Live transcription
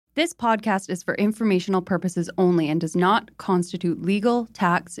This podcast is for informational purposes only and does not constitute legal,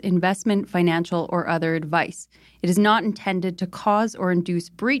 tax, investment, financial, or other advice. It is not intended to cause or induce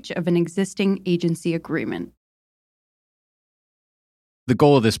breach of an existing agency agreement. The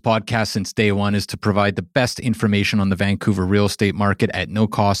goal of this podcast since day one is to provide the best information on the Vancouver real estate market at no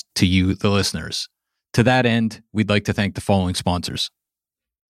cost to you, the listeners. To that end, we'd like to thank the following sponsors.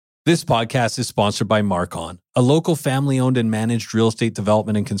 This podcast is sponsored by Marcon, a local family-owned and managed real estate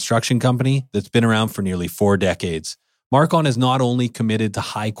development and construction company that's been around for nearly 4 decades. Marcon is not only committed to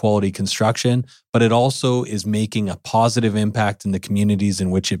high-quality construction, but it also is making a positive impact in the communities in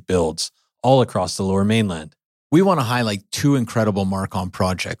which it builds, all across the Lower Mainland. We want to highlight 2 incredible Marcon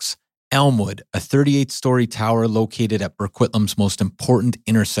projects. Elmwood, a 38-story tower located at Burquitlam's most important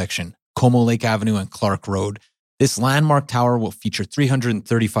intersection, Como Lake Avenue and Clark Road. This landmark tower will feature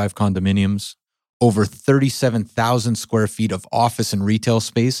 335 condominiums, over 37,000 square feet of office and retail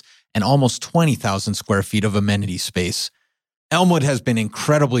space, and almost 20,000 square feet of amenity space. Elmwood has been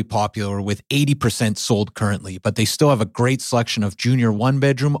incredibly popular with 80% sold currently, but they still have a great selection of junior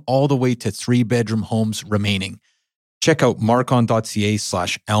 1-bedroom all the way to 3-bedroom homes remaining. Check out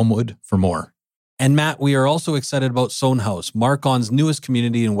marcon.ca/Elmwood for more. And Matt, we are also excited about Sohn House, Marcon's newest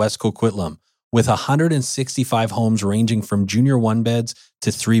community in West Coquitlam. With 165 homes ranging from junior 1-beds to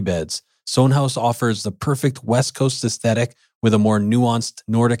 3-beds, Sohn House offers the perfect West Coast aesthetic with a more nuanced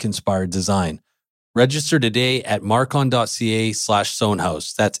Nordic-inspired design. Register today at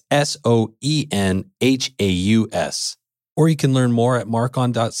marcon.ca/Sohnhaus. That's SOENHAUS. Or you can learn more at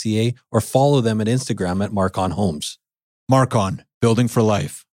marcon.ca or follow them at Instagram at Marcon Homes. Marcon, building for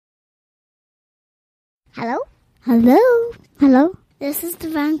life. Hello? Hello? Hello? This is the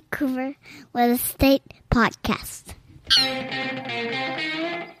Vancouver Real Estate Podcast.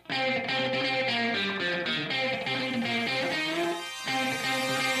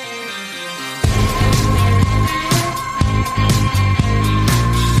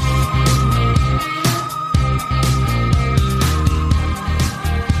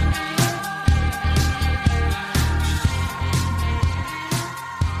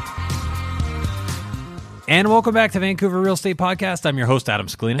 And welcome back to Vancouver Real Estate Podcast. I'm your host, Adam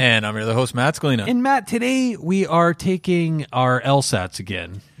Scalina. And I'm your other host, Matt Scalina. And Matt, today we are taking our LSATs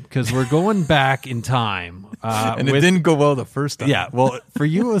again because we're going back in time. And it didn't go well the first time. Yeah, well, for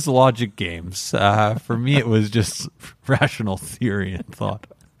you it was logic games. For me it was just rational theory and thought.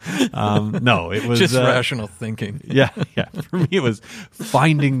 No, it was just rational thinking. Yeah. For me, it was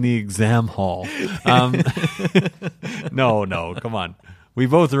finding the exam hall. No, come on. We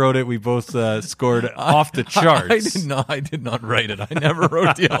both wrote it. We both scored off the charts. I did not write it. I never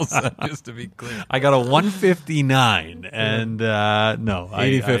wrote the LSAT, just to be clear. I got a 159, and no,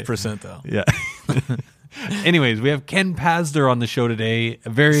 85th percentile. Yeah. Anyways, we have Ken Pasder on the show today.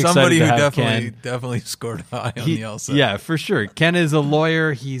 Very Somebody excited to who have Ken. definitely scored high on the LSAT. Yeah, for sure. Ken is a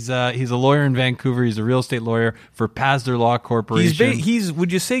lawyer. He's a lawyer in Vancouver. He's a real estate lawyer for Pasder Law Corporation. He's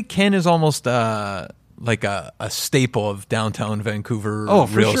would you say Ken is almost like a staple of downtown Vancouver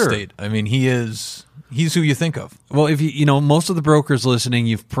real estate? I mean, he's who you think of. Well, if you know, most of the brokers listening,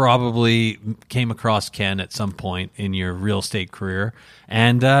 you've probably came across Ken at some point in your real estate career.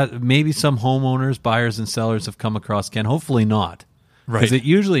 And maybe some homeowners, buyers, and sellers have come across Ken. Hopefully not. Right. Because it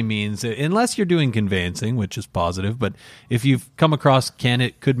usually means, unless you're doing conveyancing, which is positive, but if you've come across Ken,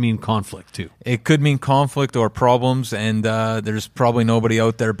 it could mean conflict too. It could mean conflict or problems, and there's probably nobody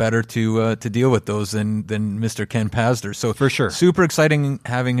out there better to deal with those than Mr. Ken Pasder. So for sure, super exciting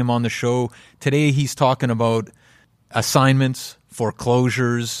having him on the show today. He's talking about assignments,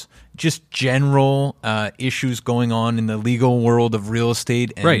 foreclosures, just general issues going on in the legal world of real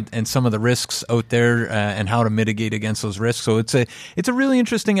estate, and some of the risks out there and how to mitigate against those risks. So it's a really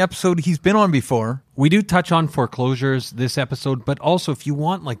interesting episode. He's been on before. We do touch on foreclosures this episode, but also if you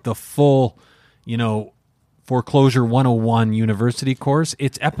want like the full, Foreclosure 101 University course,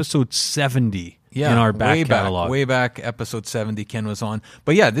 it's episode 70. In our back catalog. Way back, episode 70, Ken was on.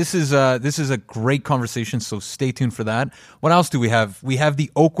 But yeah, this is a great conversation, so stay tuned for that. What else do we have? We have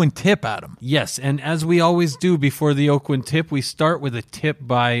the Oakwyn Tip, Adam. Yes, and as we always do before the Oakwyn Tip, we start with a tip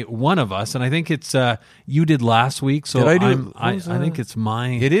by one of us, and I think it's you did last week, so did I do? I think it's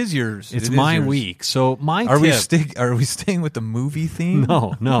mine. It is yours. It's my week. So my tip. Are we staying with the movie theme?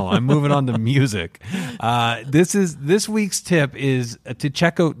 No, I'm moving on to music. This week's tip is to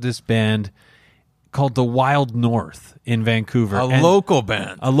check out this band called the Wild North in Vancouver. A local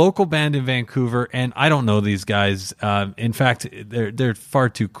band. A local band in Vancouver, and I don't know these guys. In fact, they're far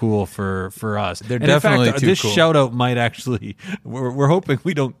too cool for us. They're and definitely in fact, too this cool. shout out might actually. We're hoping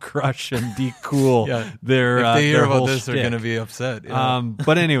we don't crush and decool their. If they hear their about whole this, they're shtick. going to be upset. Yeah.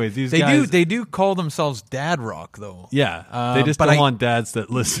 But anyways, these they guys They do call themselves dad rock though. Yeah, they just but don't want dads that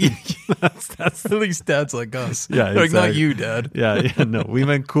listen. that's at least dads like us. Yeah, like exactly. not you, Dad. Yeah, no, we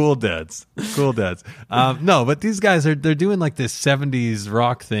meant cool dads, no, but these guys they're doing like this 70s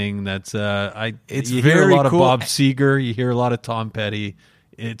rock thing. That's It's you hear very a lot cool. of Bob Seger, you hear a lot of Tom Petty.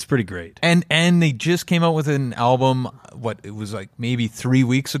 It's pretty great. And they just came out with an album. It was like maybe 3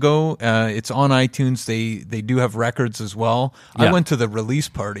 weeks ago. It's on iTunes. They do have records as well. Yeah. I went to the release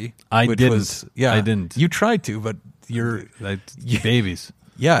party. I which didn't. Was, yeah, I didn't. You tried to, but you're Babies.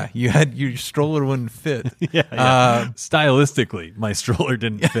 yeah. You had your stroller wouldn't fit. Yeah. Stylistically, my stroller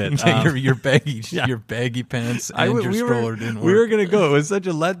didn't fit. your baggy pants and your stroller didn't work. We were gonna go. It was such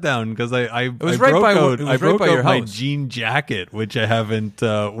a letdown because I was broke right by- out, it was I right broke by out your my house. jean jacket, which I haven't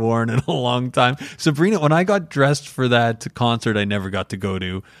worn in a long time. Sabrina, when I got dressed for that concert, I never got to go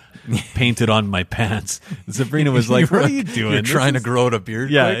to. Painted on my pants. Sabrina was like, "What are you doing? You're This trying to is- grow out a beard."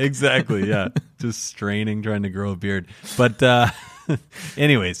 Yeah, quick? exactly. Yeah, just straining, trying to grow a beard. But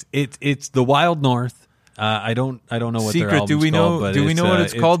anyways, it's the Wild North. I don't know what their Secret, album's do we know- called, but do we know what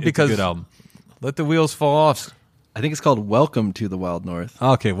it's called? It's Because- a good album. Let the wheels fall off. I think it's called Welcome to the Wild North.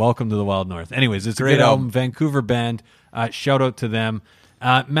 Okay, welcome to the Wild North. Anyways, it's a Great good album. album. Vancouver band. Shout out to them.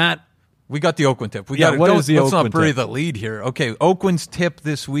 Matt, We got the Oakwin tip. Yeah, what is the let's not Oakwin bury tip? the lead here. Okay, Oakwin's tip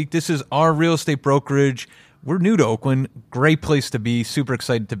this week. This is our real estate brokerage. We're new to Oakwin. Great place to be. Super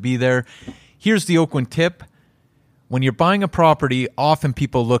excited to be there. Here's the Oakwin tip. When you're buying a property, often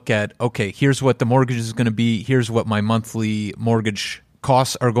people look at, okay, here's what the mortgage is going to be. Here's what my monthly mortgage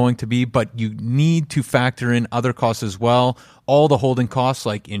costs are going to be. But you need to factor in other costs as well. All the holding costs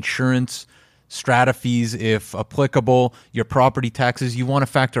like insurance, strata fees, if applicable, your property taxes. You want to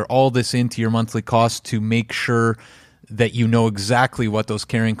factor all this into your monthly costs to make sure that you know exactly what those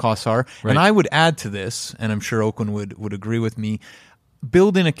carrying costs are. Right. And I would add to this, and I'm sure Oakwin would agree with me,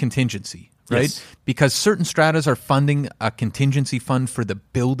 build in a contingency, right? Yes. Because certain stratas are funding a contingency fund for the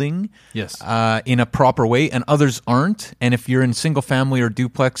building Yes. in a proper way, and others aren't. And if you're in single family or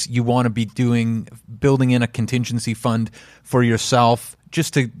duplex, you want to be building in a contingency fund for yourself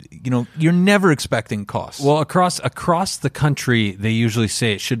just to, you're never expecting costs. well, across the country, they usually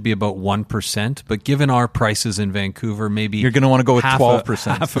say it should be about 1%. But given our prices in Vancouver, maybe You're going to want to go with 12%.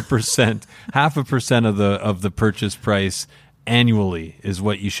 Half a percent of the purchase price annually is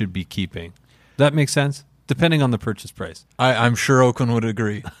what you should be keeping. That makes sense, depending on the purchase price. I'm sure Oakwin would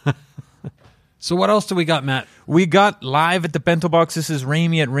agree. So what else do we got, Matt? We got live at the Bento Box. This is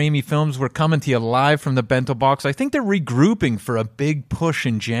Ramey at Ramey Films. We're coming to you live from the Bento Box. I think they're regrouping for a big push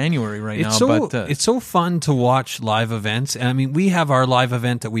in January now. It's so fun to watch live events. And I mean, we have our live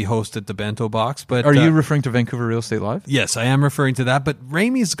event that we host at the Bento Box. But Are you referring to Vancouver Real Estate Live? Yes, I am referring to that. But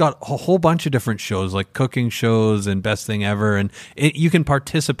Ramey's got a whole bunch of different shows, like cooking shows and Best Thing Ever, and you can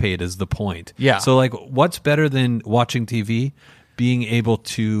participate is the point. Yeah. So, like, what's better than watching TV? Being able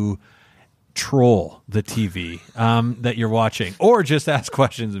to troll the TV that you're watching, or just ask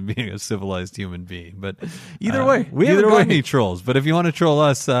questions and being a civilized human being. But Either way. we Either haven't got way. any trolls. But if you want to troll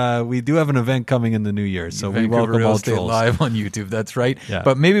us, we do have an event coming in the new year, so we Vancouver welcome Real all Estate trolls. Live on YouTube. That's right. Yeah.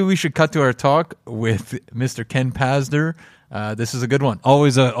 But maybe we should cut to our talk with Mr. Ken Pasder. This is a good one.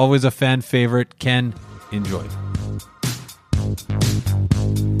 Always a fan favorite. Ken, enjoy.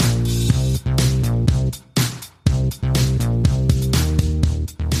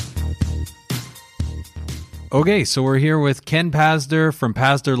 Okay, so we're here with Ken Pasder from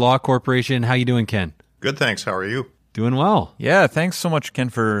Pasder Law Corporation. How you doing, Ken? Good, thanks. How are you? Doing well. Yeah, thanks so much, Ken,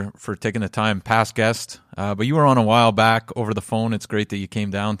 for taking the time. Past guest, but you were on a while back over the phone. It's great that you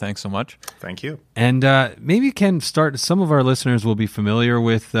came down. Thanks so much. Thank you. And maybe you can start. Some of our listeners will be familiar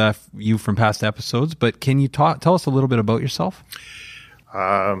with you from past episodes, but can you tell us a little bit about yourself?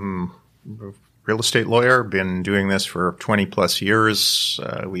 Real estate lawyer, been doing this for 20 plus years.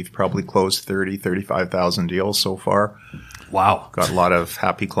 We've probably closed 35,000 deals so far. Wow. Got a lot of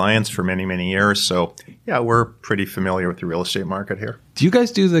happy clients for many, many years. So, yeah, we're pretty familiar with the real estate market here. Do you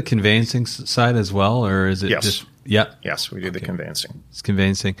guys do the conveyancing side as well, or is it Yes. just... Yeah, Yes, we do the conveyancing. it's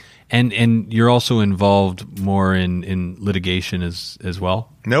conveyancing. And you're also involved more in litigation as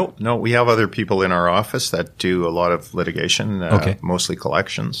well? No, we have other people in our office that do a lot of litigation, Okay. mostly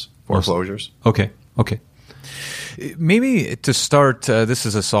collections, foreclosures. Okay. Maybe to start, this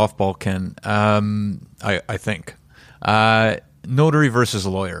is a softball, Ken. I think notary versus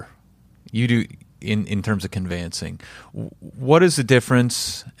lawyer. You in terms of conveyancing. What is the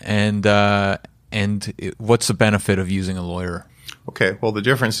difference, and what's the benefit of using a lawyer? Okay, well, the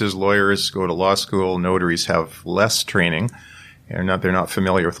difference is lawyers go to law school, notaries have less training. They're not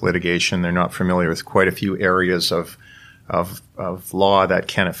familiar with litigation. They're not familiar with quite a few areas of law that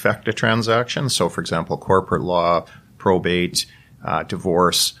can affect a transaction. So, for example, corporate law, probate,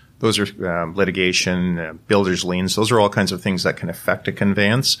 divorce, those are litigation, builder's liens. Those are all kinds of things that can affect a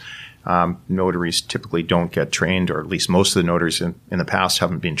conveyance. Notaries typically don't get trained, or at least most of the notaries in the past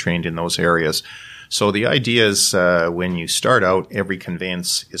haven't been trained in those areas. So the idea is when you start out, every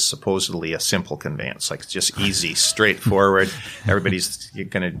conveyance is supposedly a simple conveyance, like it's just easy, straightforward. Everybody's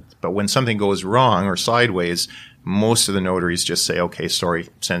going to, but when something goes wrong or sideways, most of the notaries just say, okay, sorry,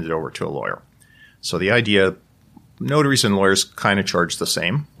 send it over to a lawyer. So the idea, notaries and lawyers kind of charge the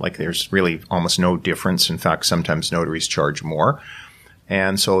same. Like there's really almost no difference. In fact, sometimes notaries charge more.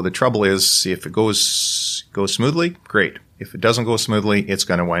 And so the trouble is, if it goes smoothly, great. If it doesn't go smoothly, it's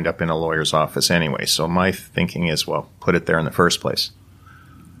going to wind up in a lawyer's office anyway. So my thinking is, well, put it there in the first place.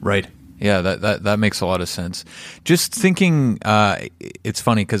 Right. Yeah, that makes a lot of sense. Just thinking, it's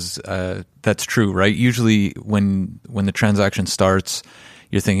funny because that's true, right? Usually when the transaction starts,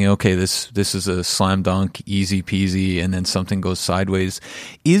 you're thinking, okay, this is a slam dunk, easy peasy, and then something goes sideways.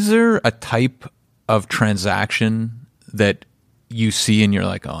 Is there a type of transaction that you see and you're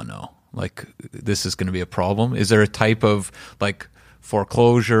like, oh no, like this is going to be a problem? Is there a type of like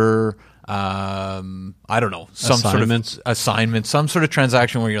foreclosure, I don't know, some sort of assignment, some sort of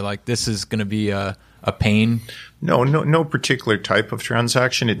transaction where you're like, this is going to be a pain? No particular type of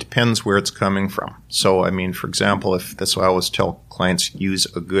transaction. It depends where it's coming from. So, I mean, for example, if that's why I always tell clients, use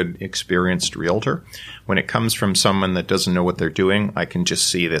a good, experienced realtor. When it comes from someone that doesn't know what they're doing, I can just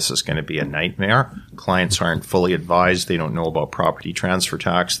see this is going to be a nightmare. Clients aren't fully advised. They don't know about property transfer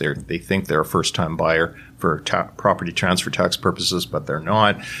tax. They think they're a first-time buyer for property transfer tax purposes, but they're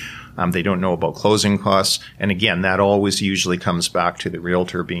not. They don't know about closing costs. And again, that always usually comes back to the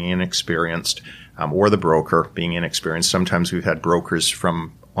realtor being inexperienced, or the broker being inexperienced. Sometimes we've had brokers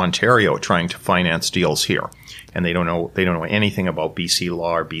from Ontario trying to finance deals here, and they don't know anything about BC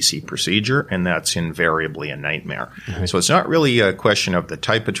law or BC procedure, and that's invariably a nightmare. Mm-hmm. So it's not really a question of the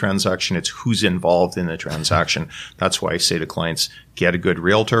type of transaction, it's who's involved in the transaction. That's why I say to clients, get a good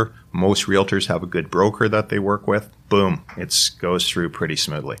realtor. Most realtors have a good broker that they work with. Boom, it goes through pretty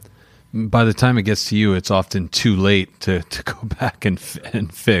smoothly. By the time it gets to you, it's often too late to go back and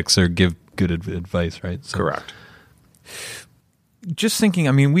fix or give good advice, right? So. Correct. Just thinking,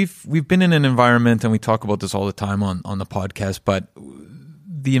 I mean, we've been in an environment, and we talk about this all the time on the podcast, but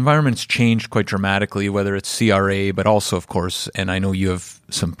the environment's changed quite dramatically, whether it's CRA, but also, of course, and I know you have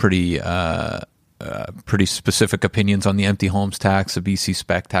some pretty specific opinions on the empty homes tax, the BC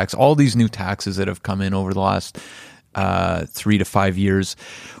spec tax, all these new taxes that have come in over the last 3 to 5 years.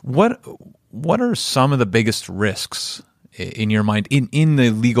 What are some of the biggest risks in your mind in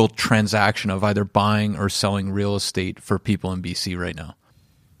the legal transaction of either buying or selling real estate for people in BC right now,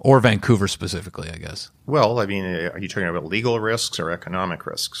 or Vancouver specifically, I guess? Well, I mean, are you talking about legal risks or economic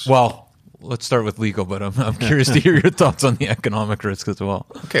risks? Well, let's start with legal, but I'm curious to hear your thoughts on the economic risk as well.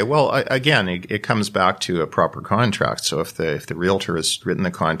 Okay, well, again, it comes back to a proper contract. So if the realtor has written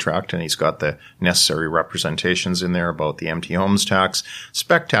the contract and he's got the necessary representations in there about the empty homes tax,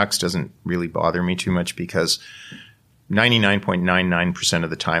 spec tax doesn't really bother me too much because 99.99% of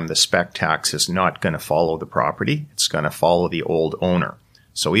the time, the spec tax is not going to follow the property. It's going to follow the old owner.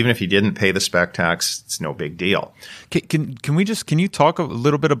 So even if you didn't pay the spec tax, it's no big deal. Can you talk a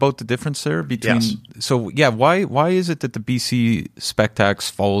little bit about the difference there between? Yes. So yeah, why is it that the BC spec tax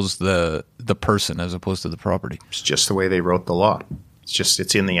follows the person as opposed to the property? It's just the way they wrote the law.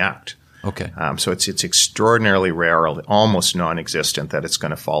 It's in the act. Okay. So it's extraordinarily rare, almost non-existent, that it's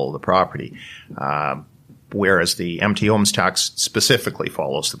going to follow the property. Whereas the empty homes tax specifically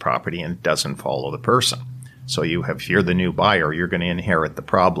follows the property and doesn't follow the person. So if you're the new buyer, you're going to inherit the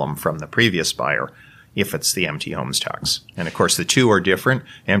problem from the previous buyer if it's the empty homes tax. And of course, the two are different.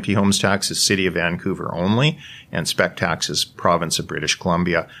 Empty homes tax is City of Vancouver only, and spec tax is Province of British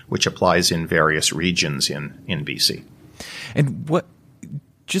Columbia, which applies in various regions in BC. And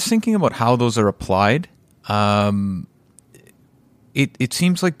just thinking about how those are applied, it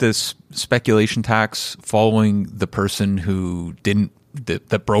seems like this speculation tax following the person who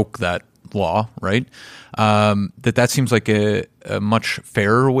that broke that law, right? That seems like a much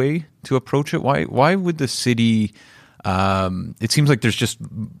fairer way to approach it. Why would the city? It seems like there's just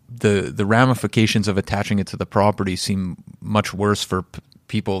the ramifications of attaching it to the property seem much worse for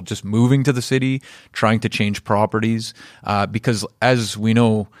people just moving to the city, trying to change properties, because as we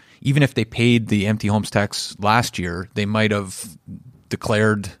know, even if they paid the empty homes tax last year, they might have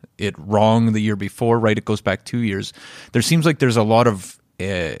declared it wrong the year before, right? It goes back 2 years. There seems like there's a lot of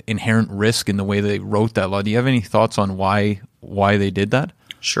inherent risk in the way they wrote that law. Do you have any thoughts on why they did that?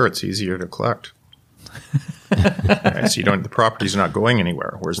 Sure, it's easier to collect. Right, so the property's not going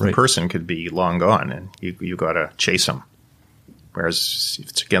anywhere, whereas the person could be long gone, and you got to chase them. Whereas if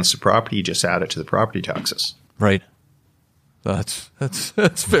it's against the property, you just add it to the property taxes. Right. That's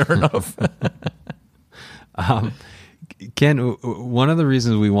fair enough. Ken, one of the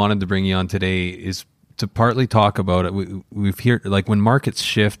reasons we wanted to bring you on today is to partly talk about it. We've heard, like, when markets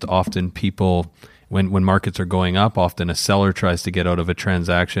shift, often people, when markets are going up, often a seller tries to get out of a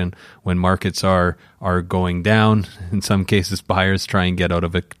transaction. When markets are going down, in some cases, buyers try and get out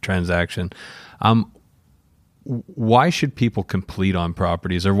of a transaction. Why should people complete on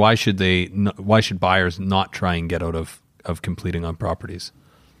properties, or why should buyers not try and get out of completing on properties?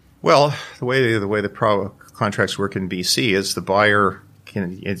 Well, the way the contracts work in BC is the buyer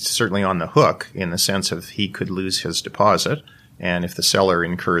it's certainly on the hook in the sense of he could lose his deposit, and if the seller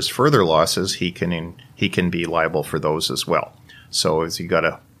incurs further losses, he can be liable for those as well. So if you got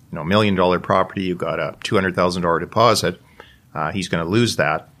a $1 million property, you got a $200,000 deposit, he's going to lose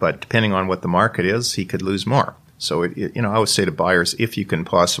that. But depending on what the market is, he could lose more. So I would say to buyers, if you can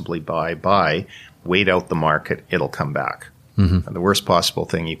possibly buy, wait out the market, it'll come back. Mm-hmm. And the worst possible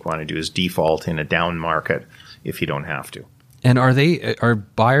thing you want to do is default in a down market if you don't have to. And are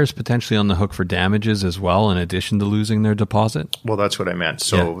buyers potentially on the hook for damages as well, in addition to losing their deposit? Well, that's what I meant.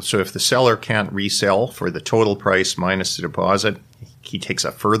 So if the seller can't resell for the total price minus the deposit, he takes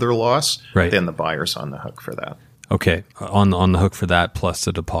a further loss, then the buyer's on the hook for that. Okay, on the hook for that plus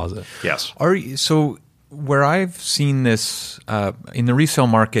the deposit. Yes. So where I've seen this in the resale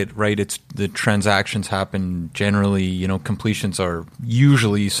market, right? It's the transactions happen generally. Completions are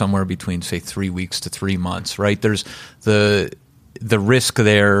usually somewhere between, say, 3 weeks to 3 months, right? There's the risk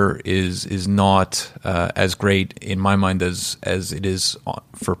there is not as great in my mind as it is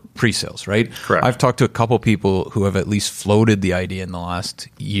for pre-sales, right? Correct. I've talked to a couple people who have at least floated the idea in the last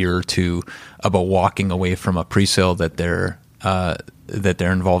year or two about walking away from a pre-sale that they're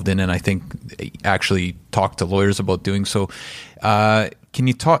involved in, and I think actually talk to lawyers about doing so. Can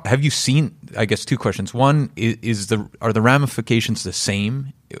you talk? Have you seen? I guess two questions. One are the ramifications the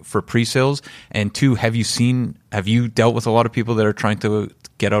same for pre-sales, and two, have you dealt with a lot of people that are trying to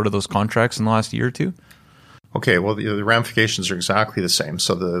get out of those contracts in the last year or two? Okay, well, the ramifications are exactly the same.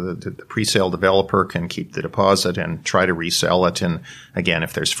 So the pre-sale developer can keep the deposit and try to resell it. And again,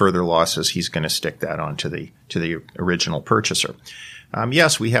 if there's further losses, he's going to stick that on to the original purchaser.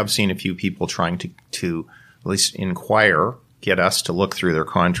 Yes, we have seen a few people trying to at least inquire, get us to look through their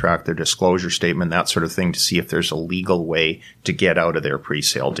contract, their disclosure statement, that sort of thing, to see if there's a legal way to get out of their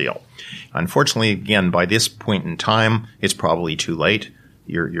pre-sale deal. Unfortunately, again, by this point in time, it's probably too late.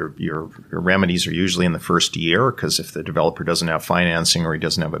 Your remedies are usually in the first year, because if the developer doesn't have financing or he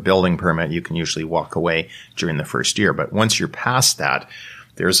doesn't have a building permit, you can usually walk away during the first year. But once you're past that,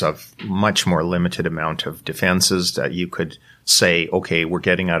 there's a much more limited amount of defenses that you could say, okay, we're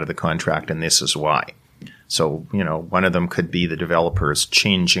getting out of the contract and this is why. So, one of them could be the developers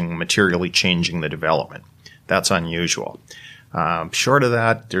materially changing the development. That's unusual. Short of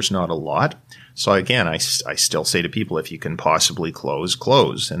that, there's not a lot. So again, I still say to people, if you can possibly close.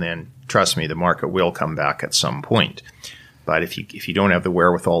 And then trust me, the market will come back at some point. But if you don't have the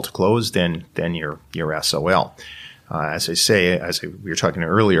wherewithal to close, then you're SOL. As I say, we were talking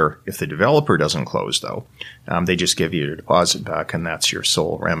earlier, if the developer doesn't close, though, they just give you your deposit back, and that's your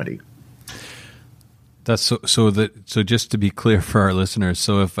sole remedy. That's so just to be clear for our listeners,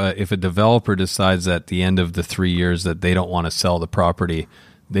 so if a developer decides at the end of the 3 years that they don't want to sell the property,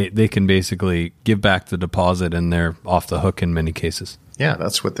 they can basically give back the deposit and they're off the hook in many cases. Yeah,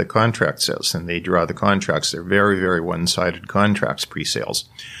 that's what the contract says, and they draw the contracts. They're very, very one-sided contracts, pre-sales.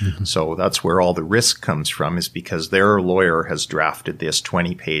 Mm-hmm. So that's where all the risk comes from, is because their lawyer has drafted this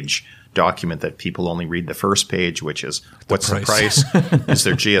 20-page document that people only read the first page, which is what's the price, is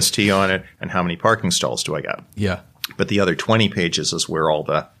there GST on it, and how many parking stalls do I got? Yeah. But the other 20 pages is where all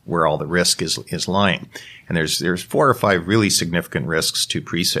the risk is lying. And there's 4 or 5 really significant risks to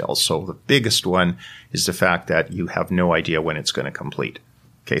pre-sales. So the biggest one is the fact that you have no idea when it's going to complete.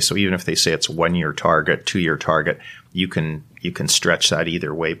 Okay, so even if they say it's a 1-year target, 2-year target, you can stretch that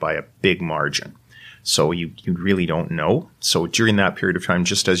either way by a big margin. So you really don't know. So during that period of time,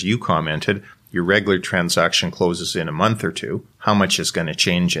 just as you commented, your regular transaction closes in a month or two. How much is going to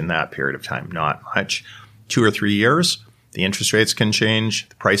change in that period of time? Not much. 2 or 3 years, The interest rates can change,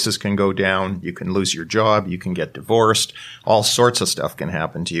 the prices can go down, you can lose your job, you can get divorced, all sorts of stuff can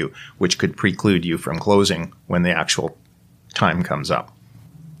happen to you, which could preclude you from closing when the actual time comes up.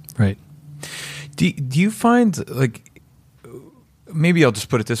 Right. Do you find, like, maybe I'll just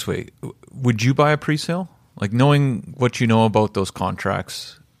put it this way, would you buy a pre-sale? Like, knowing what you know about those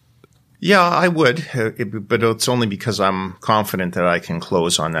contracts? Yeah, I would, but it's only because I'm confident that I can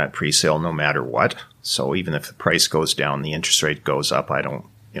close on that pre-sale no matter what. So even if the price goes down, the interest rate goes up, I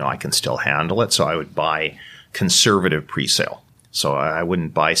can still handle it. So I would buy conservative pre-sale. So I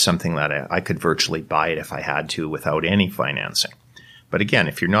wouldn't buy something that I could virtually buy it if I had to without any financing. But again,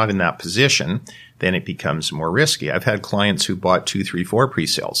 if you're not in that position, then it becomes more risky. I've had clients who bought 2, 3, 4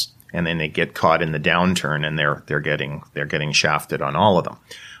 pre-sales, and then they get caught in the downturn, and they're getting shafted on all of them.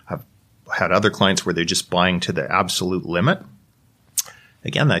 I've had other clients where they're just buying to the absolute limit.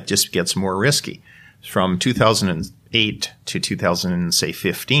 Again, that just gets more risky. From 2008 to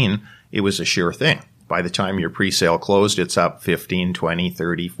 2015, it was a sure thing. By the time your pre-sale closed, it's up 15, 20,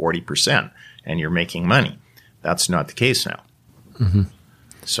 30, 40%, and you're making money. That's not the case now. Mm-hmm.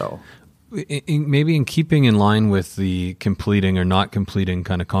 So maybe in keeping in line with the completing or not completing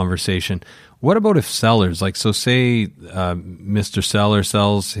kind of conversation, what about if sellers, like, so say Mr. Seller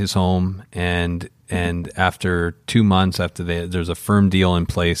sells his home and after 2 months, after there's a firm deal in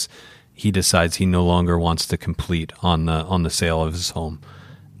place, he decides he no longer wants to complete on the sale of his home.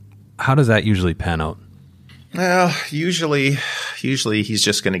 How does that usually pan out? Well, usually he's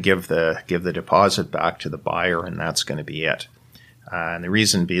just going to give the deposit back to the buyer, and that's going to be it. And the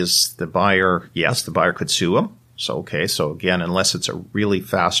reason is the buyer could sue him. So again, unless it's a really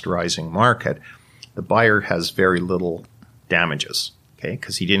fast rising market, the buyer has very little damages, okay?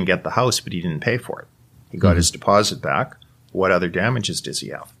 Because he didn't get the house, but he didn't pay for it. He got his deposit back. What other damages does he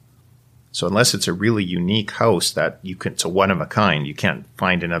have? So unless it's a really unique house it's a one of a kind, you can't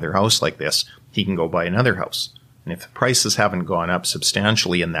find another house like this, he can go buy another house. And if the prices haven't gone up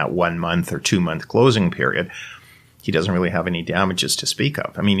substantially in that 1 month or 2 month closing period, he doesn't really have any damages to speak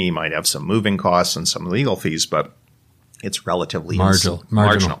of. I mean, he might have some moving costs and some legal fees, but it's relatively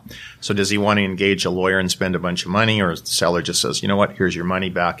marginal. So does he want to engage a lawyer and spend a bunch of money, or the seller just says, you know what, here's your money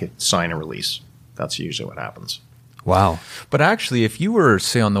back, sign a release? That's usually what happens. Wow. But actually, if you were,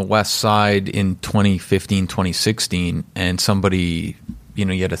 say, on the west side in 2015, 2016, and somebody,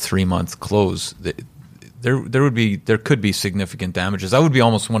 you had a 3-month close, there could be significant damages. That would be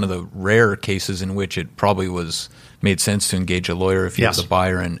almost one of the rare cases in which it probably made sense to engage a lawyer if you have the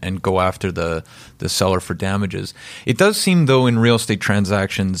buyer and go after the seller for damages. It does seem, though, in real estate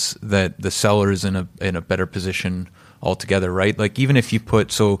transactions that the seller is in a better position altogether, right? Like, even if you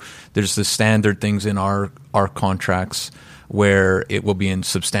there's the standard things in our contracts where it will be in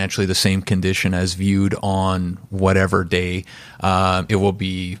substantially the same condition as viewed on whatever day. It will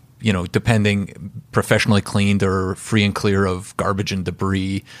be, depending, professionally cleaned or free and clear of garbage and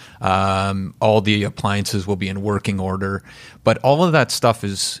debris. All the appliances will be in working order. But all of that stuff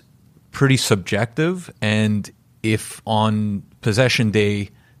is pretty subjective. And if on possession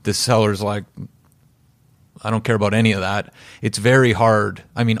day, the seller's like, I don't care about any of that, it's very hard.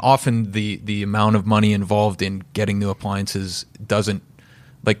 I mean, often the amount of money involved in getting new appliances doesn't,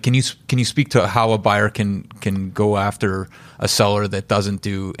 like, can you speak to how a buyer can go after a seller that doesn't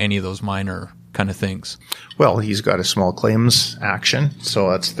do any of those minor kind of things? Well, he's got a small claims action,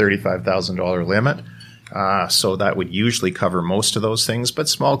 so that's $35,000 limit. So that would usually cover most of those things, but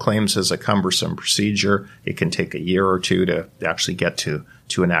small claims is a cumbersome procedure. It can take a year or two to actually get to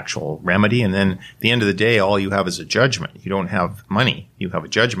an actual remedy. And then at the end of the day, all you have is a judgment. You don't have money. You have a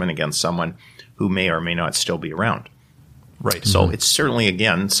judgment against someone who may or may not still be around. Right. So it's certainly,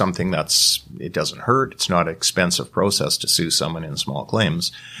 again, something it doesn't hurt. It's not an expensive process to sue someone in small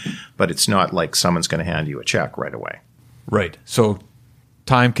claims, but it's not like someone's going to hand you a check right away. Right. So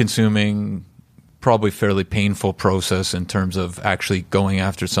time consuming, probably fairly painful process in terms of actually going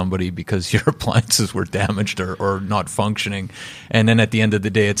after somebody because your appliances were damaged or not functioning. And then at the end of the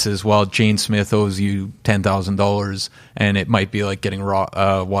day, it says, well, Jane Smith owes you $10,000, and it might be like getting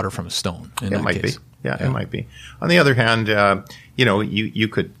raw water from a stone. It might be. Yeah, it might be. On the other hand, you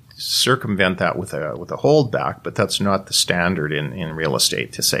could circumvent that with a holdback, but that's not the standard in real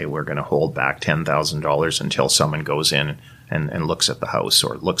estate to say we're going to hold back $10,000 until someone goes in and looks at the house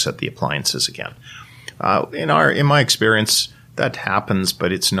or looks at the appliances again. In my experience, that happens,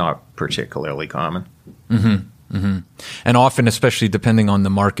 but it's not particularly common. Mm-hmm. Mm-hmm. And often, especially depending on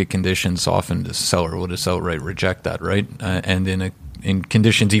the market conditions, often the seller will just outright reject that, right? And in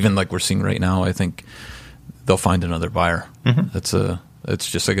conditions even like we're seeing right now, I think they'll find another buyer. Mm-hmm.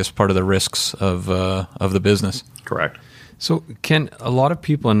 It's just, I guess, part of the risks of the business. Correct. So, Ken, a lot of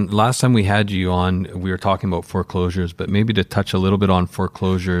people, and last time we had you on, we were talking about foreclosures, but maybe to touch a little bit on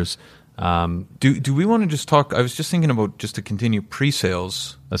foreclosures. Do we want to just talk? I was just thinking about just to continue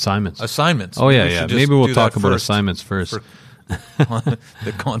pre-sales Assignments. assignments. Oh, We yeah, should yeah. just Maybe we'll do talk that about first assignments first. for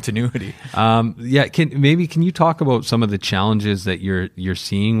the continuity. Can you talk about some of the challenges that you're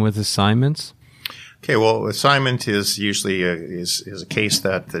seeing with assignments? Okay, well, assignment is usually is a case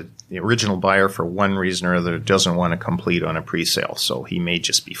that the original buyer, for one reason or other, doesn't want to complete on a pre-sale. So he may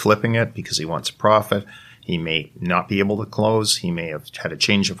just be flipping it because he wants a profit. He may not be able to close. He may have had a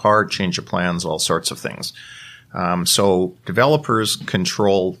change of heart, change of plans, all sorts of things. So developers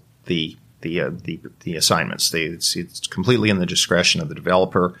control the assignments. It's completely in the discretion of the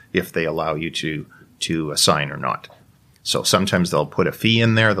developer if they allow you to assign or not. So sometimes they'll put a fee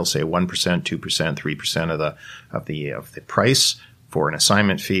in there. They'll say 1%, 2%, 3% of the price for an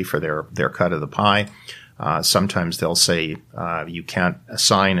assignment fee for their cut of the pie. Sometimes they'll say you can't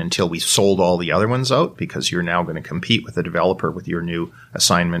assign until we've sold all the other ones out because you're now going to compete with the developer with your new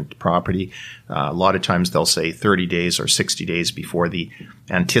assignment property. A lot of times they'll say 30 days or 60 days before the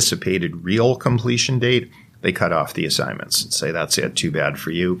anticipated real completion date, they cut off the assignments and say, that's it, too bad for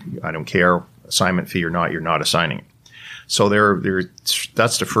you. I don't care, assignment fee or not, you're not assigning it. So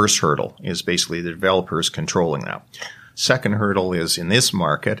that's the first hurdle, is basically the developers controlling that. Second hurdle is, in this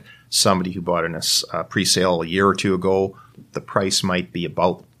market, somebody who bought a pre-sale a year or two ago, the price might be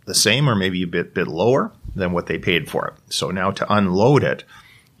about the same or maybe a bit lower than what they paid for it. So now to unload it,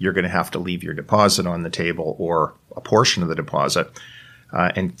 you're going to have to leave your deposit on the table or a portion of the deposit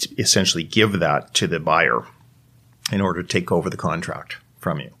and essentially give that to the buyer in order to take over the contract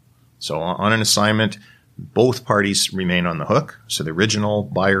from you. So on an assignment, both parties remain on the hook. So the original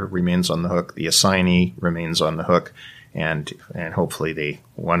buyer remains on the hook, the assignee remains on the hook, and hopefully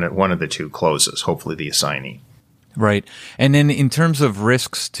one of the two closes, hopefully the assignee. Right. And then in terms of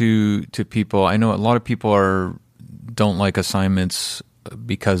risks to people, I know a lot of people don't like assignments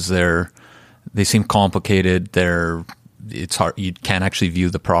because they seem complicated. It's hard. You can't actually view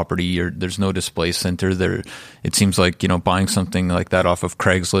the property. There's no display center there. It seems like, buying something like that off of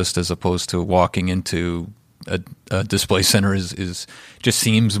Craigslist as opposed to walking into a display center is just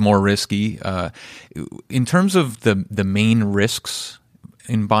seems more risky. In terms of the main risks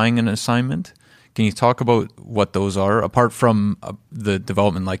in buying an assignment, can you talk about what those are apart from the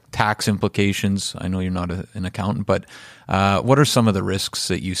development, like tax implications? I know you're not an accountant, but what are some of the risks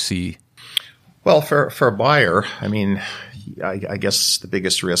that you see? Well, for a buyer, I mean, I guess the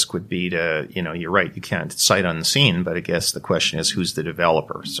biggest risk would be you're right, you can't sight unseen, but I guess the question is, who's the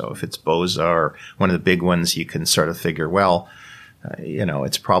developer? So if it's Boza or one of the big ones, you can sort of figure, well,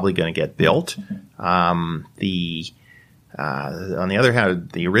 it's probably going to get built. On the other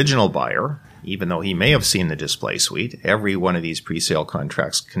hand, the original buyer, even though he may have seen the display suite, every one of these pre-sale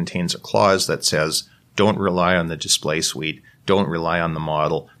contracts contains a clause that says, don't rely on the display suite. Don't rely on the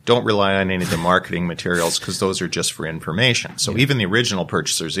model. Don't rely on any of the marketing materials because those are just for information. So even the original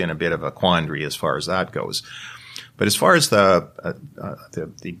purchaser's in a bit of a quandary as far as that goes. But as far as the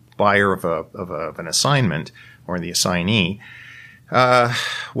buyer of an assignment or the assignee,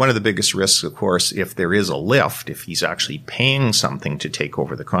 one of the biggest risks, of course, if there is a lift, if he's actually paying something to take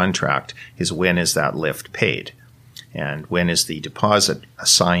over the contract, is when is that lift paid? And when is the deposit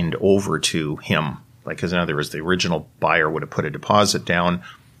assigned over to him? Like, in other words, the original buyer would have put a deposit down.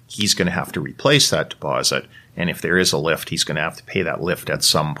 He's going to have to replace that deposit. And if there is a lift, he's going to have to pay that lift at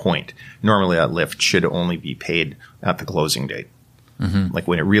some point. Normally, that lift should only be paid at the closing date, like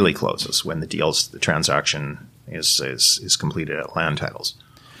when it really closes, when the transaction is completed at land titles.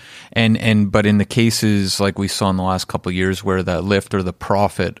 But in the cases like we saw in the last couple of years where the lift or the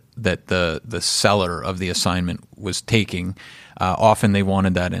profit that the seller of the assignment was taking, often they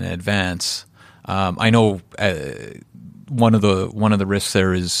wanted that in advance. I know one of the risks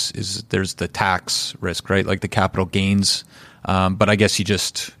there is there's the tax risk, right? Like the capital gains. But I guess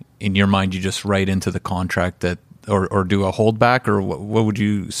in your mind, you just write into the contract that, or do a holdback, or what would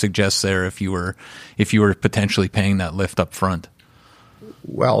you suggest there if you were potentially paying that lift up front?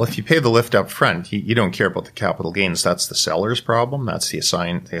 Well, if you pay the lift up front, you don't care about the capital gains. That's the seller's problem. That's the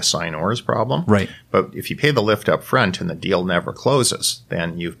assignor's problem. Right. But if you pay the lift up front and the deal never closes,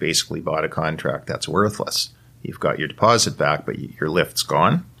 then you've basically bought a contract that's worthless. You've got your deposit back, but your lift's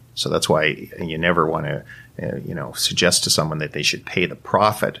gone. So that's why you never want to, suggest to someone that they should pay the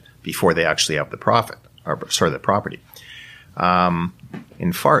profit before they actually have the the property.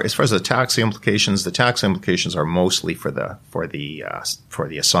 As far as the tax implications are mostly for the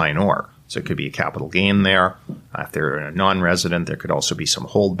assignor. So it could be a capital gain there. If they're a non-resident, there could also be some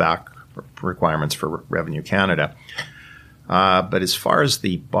holdback requirements for Revenue Canada. But as far as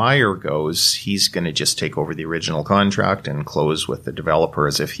the buyer goes, he's going to just take over the original contract and close with the developer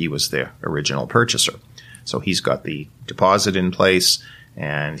as if he was the original purchaser. So he's got the deposit in place,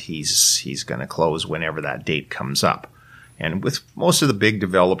 and he's going to close whenever that date comes up. And with most of the big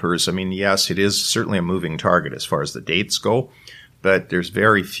developers, I mean, yes, it is certainly a moving target as far as the dates go, but there's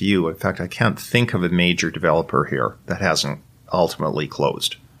very few. In fact, I can't think of a major developer here that hasn't ultimately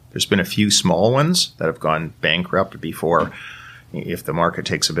closed. There's been a few small ones that have gone bankrupt before if the market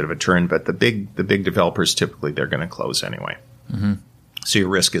takes a bit of a turn, but the big developers, typically they're going to close anyway. Mm-hmm. So your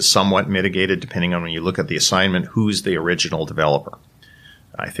risk is somewhat mitigated depending on when you look at the assignment, who's the original developer.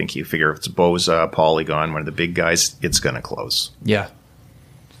 I think you figure if it's Boza, Polygon, one of the big guys, it's going to close. Yeah,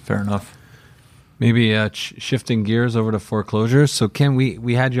 fair enough. Maybe shifting gears over to foreclosures. So Ken,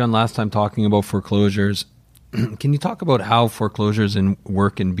 we had you on last time talking about foreclosures. Can you talk about how foreclosures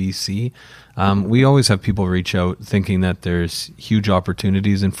work in BC? We always have people reach out thinking that there's huge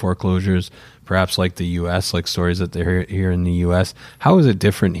opportunities in foreclosures, perhaps like the U.S., like stories that they're here in the U.S. How is it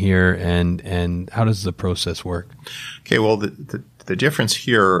different here, and how does the process work? Okay, well, the difference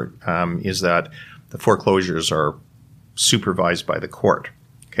here is that the foreclosures are supervised by the court.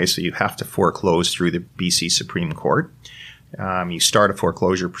 Okay, so you have to foreclose through the BC Supreme Court. You start a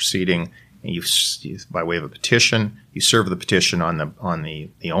foreclosure proceeding, and you by way of a petition. You serve the petition on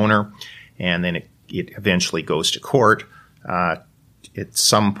the owner, and then it eventually goes to court. At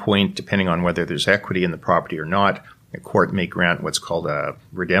some point, depending on whether there's equity in the property or not, the court may grant what's called a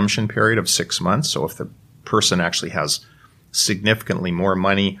redemption period of 6 months. So if the person actually has significantly more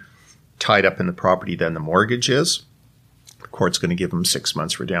money tied up in the property than the mortgage is, the court's going to give them 6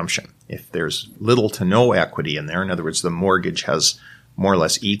 months redemption. If there's little to no equity in there, in other words, the mortgage has more or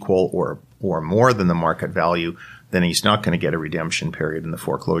less equal or more than the market value, then he's not going to get a redemption period and the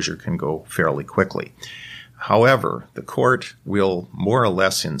foreclosure can go fairly quickly. However, the court will more or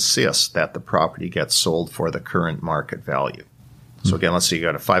less insist that the property gets sold for the current market value. So again, let's say you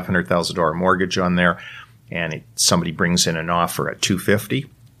got a $500,000 mortgage on there, and somebody brings in an offer at $250,000,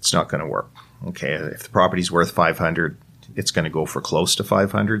 it's not going to work. Okay, if the property's worth $500,000, it's going to go for close to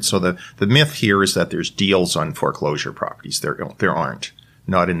 $500,000. So the myth here is that there's deals on foreclosure properties. There aren't,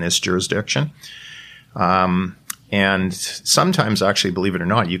 not in this jurisdiction. And sometimes, actually, believe it or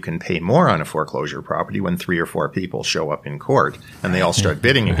not, you can pay more on a foreclosure property when 3 or 4 people show up in court and they all start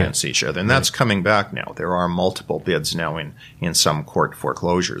bidding against each other. And that's coming back now. There are multiple bids now in some court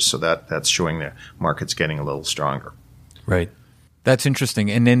foreclosures. So that's showing the market's getting a little stronger. Right. That's interesting.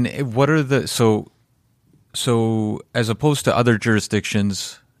 And then what are so as opposed to other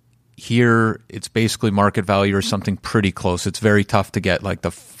jurisdictions, here it's basically market value or something pretty close. It's very tough to get like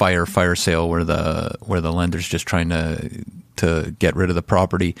the fire sale where the lender's just trying to get rid of the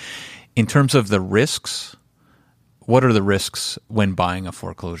property. In terms of the risks, what are the risks when buying a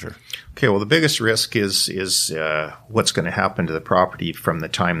foreclosure? Okay, well, the biggest risk is what's going to happen to the property from the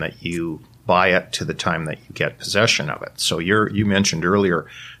time that you buy it to the time that you get possession of it. So you mentioned earlier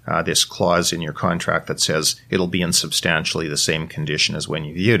this clause in your contract that says it'll be in substantially the same condition as when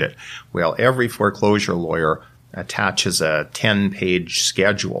you viewed it. Well, every foreclosure lawyer attaches a 10-page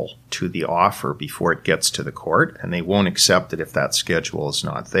schedule to the offer before it gets to the court, and they won't accept it if that schedule is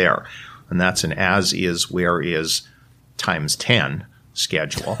not there. And that's an as is, where is times 10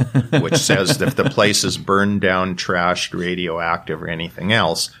 schedule, which says that if the place is burned down, trashed, radioactive, or anything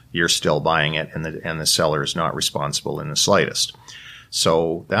else, you're still buying it, and the seller is not responsible in the slightest.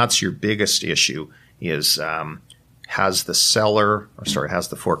 So that's your biggest issue: is has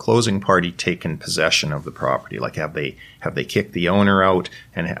the foreclosing party taken possession of the property? Like, have they kicked the owner out,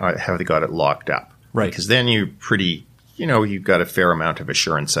 and have they got it locked up? Right. Because then you've got a fair amount of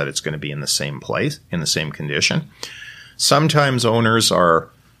assurance that it's going to be in the same place, in the same condition. Sometimes owners are,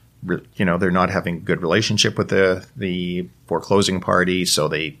 they're not having a good relationship with the foreclosing party, so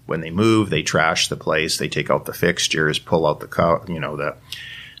when they move, they trash the place, they take out the fixtures, pull out the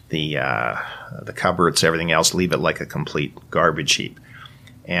cupboards, everything else, leave it like a complete garbage heap.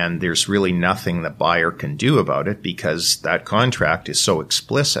 And there's really nothing the buyer can do about it, because that contract is so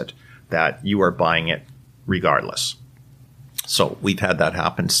explicit that you are buying it regardless. So we've had that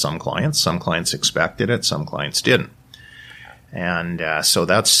happen to some clients. Some clients expected it, some clients didn't. And so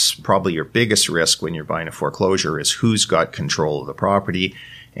that's probably your biggest risk when you're buying a foreclosure, is who's got control of the property.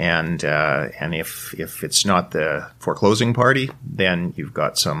 And if it's not the foreclosing party, then you've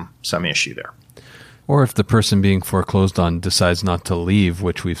got some issue there. Or if the person being foreclosed on decides not to leave,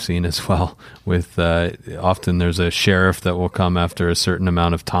 which we've seen as well. With often there's a sheriff that will come after a certain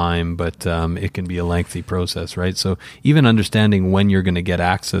amount of time, but it can be a lengthy process, right? So even understanding when you're going to get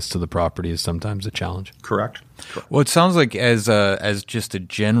access to the property is sometimes a challenge. Correct. Well, it sounds like as just a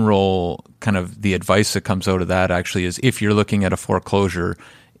general kind of the advice that comes out of that actually is if you're looking at a foreclosure,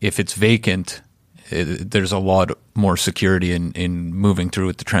 if it's vacant, there's a lot more security in moving through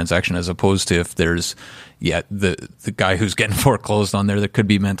with the transaction as opposed to if there's, the guy who's getting foreclosed on there could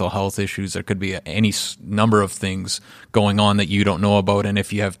be mental health issues. There could be any number of things going on that you don't know about. And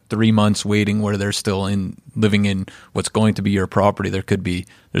if you have 3 months waiting where they're still living in what's going to be your property,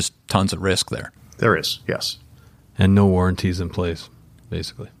 there's tons of risk there. There is, yes. And no warranties in place,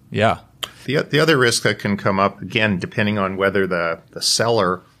 basically. Yeah. The other risk that can come up, again, depending on whether the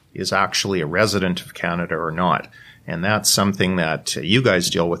seller is actually a resident of Canada or not. And that's something that you guys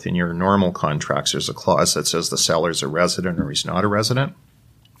deal with in your normal contracts. There's a clause that says the seller's a resident or he's not a resident.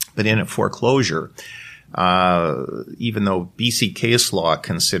 But in a foreclosure, even though BC case law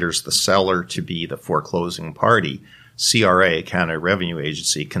considers the seller to be the foreclosing party, CRA, Canada Revenue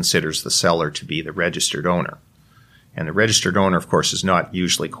Agency, considers the seller to be the registered owner. And the registered owner, of course, is not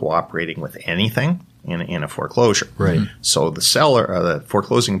usually cooperating with anything in a foreclosure. Right. So the seller, the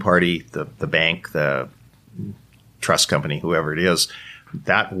foreclosing party, the bank, the trust company, whoever it is,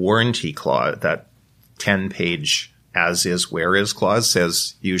 that warranty clause, that 10-page as is, where is clause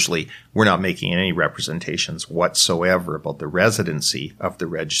says usually we're not making any representations whatsoever about the residency of the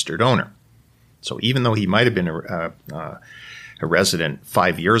registered owner. So even though he might have been a resident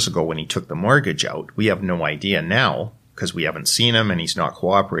 5 years ago when he took the mortgage out, we have no idea now because we haven't seen him and he's not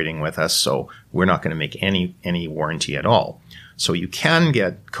cooperating with us. So we're not going to make any warranty at all. So you can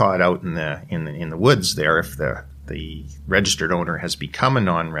get caught out in the woods there if the registered owner has become a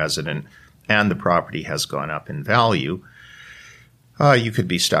non-resident and the property has gone up in value. You could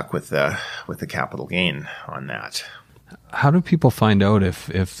be stuck with the capital gain on that. How do people find out if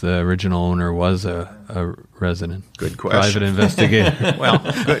the original owner was a resident? Good question. Private investigator. Well,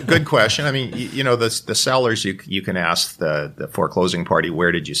 good question. I mean, the sellers, you can ask the foreclosing party,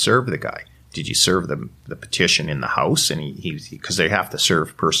 where did you serve the guy? Did you serve the petition in the house? And because they have to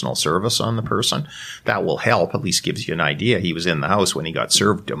serve personal service on the person. That will help, at least gives you an idea. He was in the house when he got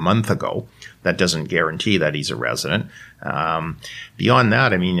served a month ago. That doesn't guarantee that he's a resident. Beyond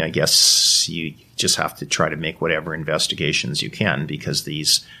that, I mean, I guess you just have to try to make whatever investigations you can because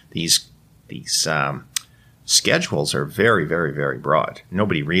these schedules are very, very, very broad.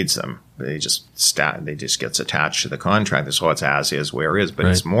 Nobody reads them. They just gets attached to the contract. So it's as is, where is, but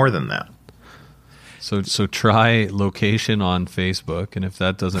It's more than that. So try location on Facebook, and if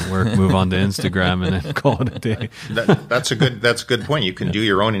that doesn't work, move on to Instagram and then call it a day. That's a good point. You can do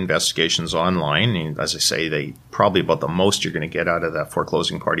your own investigations online. And as I say, they probably about the most you're going to get out of that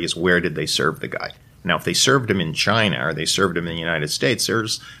foreclosing party is where did they serve the guy. Now, if they served him in China or they served him in the United States,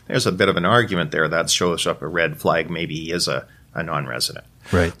 there's a bit of an argument there. That shows up a red flag. Maybe he is a non-resident.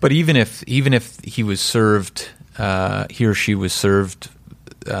 Right. But even if he was served, he or she was served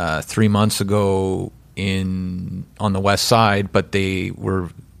 3 months ago on the west side, but they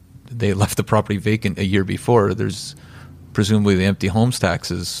left the property vacant a year before, there's presumably the empty homes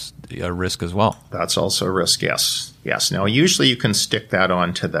tax is a risk as well. That's also a risk. Yes. Now, usually you can stick that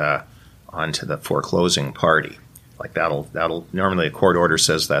onto the foreclosing party. Like that'll normally a court order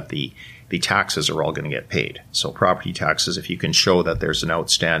says that the taxes are all going to get paid. So property taxes, if you can show that there's an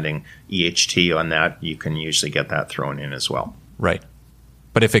outstanding EHT on that, you can usually get that thrown in as well. Right.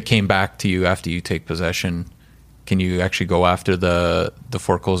 But if it came back to you after you take possession, can you actually go after the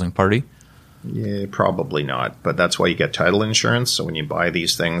foreclosing party? Yeah, probably not. But that's why you get title insurance. So when you buy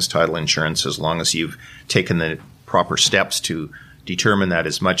these things, title insurance, as long as you've taken the proper steps to determine that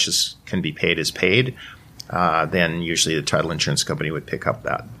as much as can be paid is paid, then usually the title insurance company would pick up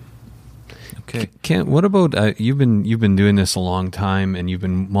that. Okay. Kent, what about you've been doing this a long time and you've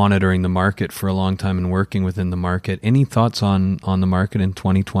been monitoring the market for a long time and working within the market. Any thoughts on the market in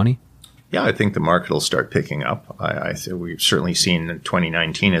 2020? Yeah, I think the market will start picking up. We've certainly seen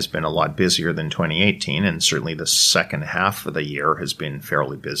 2019 has been a lot busier than 2018, and certainly the second half of the year has been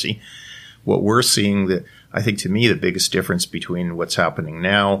fairly busy. What we're seeing, I think to me, the biggest difference between what's happening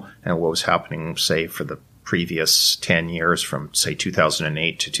now and what was happening, say, for the previous 10 years from, say,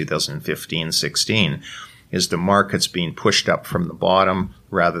 2008 to 2015-16 is the market's being pushed up from the bottom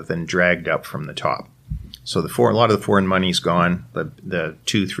rather than dragged up from the top. So a lot of the foreign money's gone. The $2,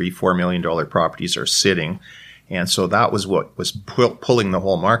 $3, $4 million properties are sitting. And so that was what was pulling the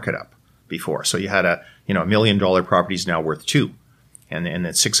whole market up before. So you had $1 million properties now worth $2 million. and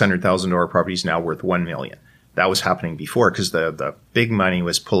that $600,000 property is now worth $1 million. That was happening before because the big money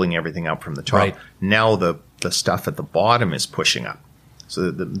was pulling everything up from the top. Right. Now the stuff at the bottom is pushing up.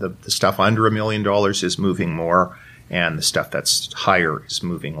 So the stuff under $1 million is moving more, and the stuff that's higher is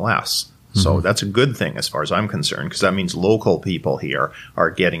moving less. So that's a good thing as far as I'm concerned, because that means local people here are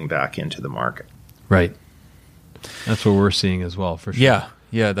getting back into the market. Right. That's what we're seeing as well, for sure.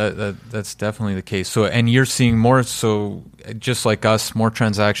 Yeah, that's definitely the case. So, and you're seeing more, so just like us, more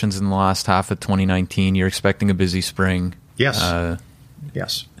transactions in the last half of 2019. You're expecting a busy spring. Yes.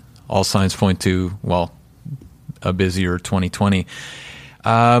 Yes. All signs point to, well, a busier 2020.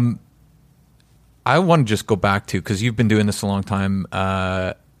 I want to just go back to, because you've been doing this a long time,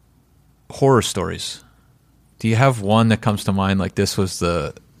 horror stories. Do you have one that comes to mind, like this was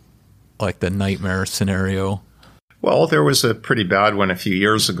the nightmare scenario? Well, there was a pretty bad one a few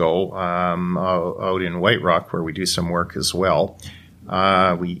years ago out in White Rock, where we do some work as well.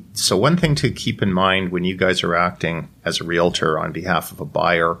 So one thing to keep in mind when you guys are acting as a realtor on behalf of a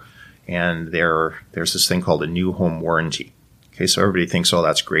buyer, and there's this thing called a new home warranty. Okay, so everybody thinks, oh,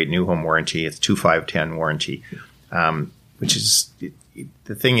 that's great, new home warranty. It's 2-5-10 warranty, which is,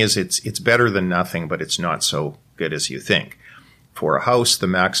 the thing is, it's better than nothing, but it's not so good as you think. For a house, the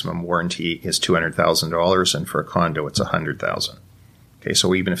maximum warranty is $200,000, and for a condo, it's $100,000. Okay,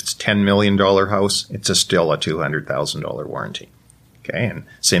 so even if it's a $10 million house, it's still a $200,000 warranty. Okay, and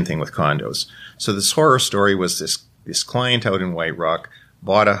same thing with condos. So this horror story was this client out in White Rock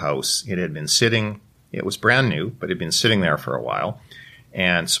bought a house. It had been sitting, it was brand new, but it had been sitting there for a while.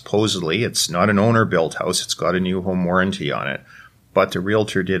 And supposedly, it's not an owner-built house. It's got a new home warranty on it. But the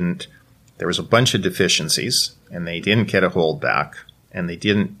realtor there was a bunch of deficiencies, and they didn't get a holdback, and they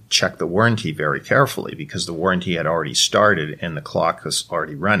didn't check the warranty very carefully because the warranty had already started and the clock was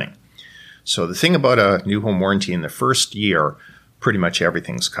already running. So the thing about a new home warranty, in the first year, pretty much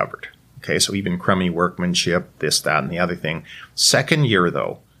everything's covered. Okay, so even crummy workmanship, this, that, and the other thing. Second year,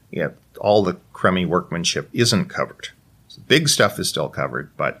 though, all the crummy workmanship isn't covered. So big stuff is still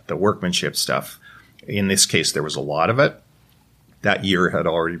covered, but the workmanship stuff, in this case, there was a lot of it. That year had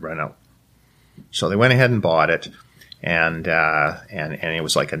already run out. So they went ahead and bought it, and it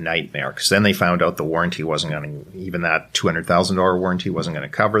was like a nightmare, because then they found out the warranty wasn't going to, even that $200,000 warranty wasn't going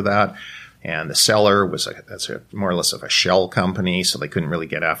to cover that. And the seller that's more or less of a shell company, so they couldn't really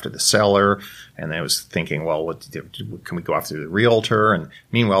get after the seller. And I was thinking, well, can we go after the realtor? And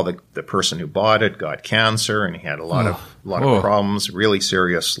meanwhile, the person who bought it got cancer, and he had a lot of problems, really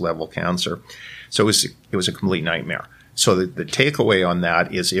serious level cancer. So it was a complete nightmare. So the takeaway on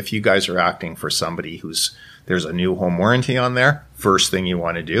that is, if you guys are acting for somebody there's a new home warranty on there, first thing you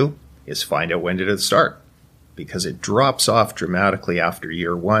want to do is find out when did it start, because it drops off dramatically after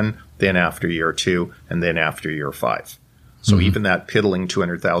year 1, then after year 2, and then after year 5. So even that piddling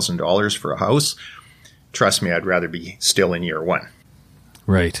 $200,000 for a house, trust me, I'd rather be still in year 1.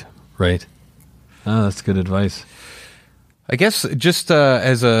 Right. Oh, that's good advice. I guess just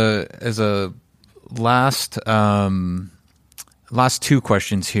as a last two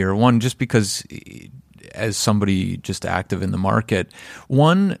questions here. One, just because as somebody just active in the market,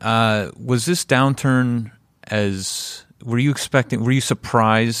 one, was this downturn were you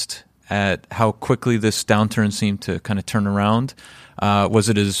surprised at how quickly this downturn seemed to kind of turn around? Was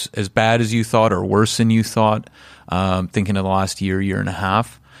it as bad as you thought, or worse than you thought? Thinking of the last year and a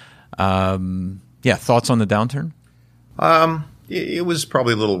half. Thoughts on the downturn? It was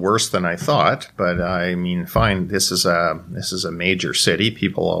probably a little worse than I thought, but I mean, fine. This is a major city.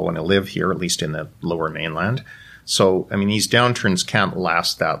 People all want to live here, at least in the Lower Mainland. So, I mean, these downturns can't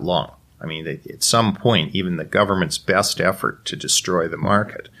last that long. I mean, at some point, even the government's best effort to destroy the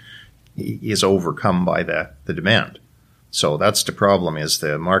market is overcome by the demand. So that's the problem, is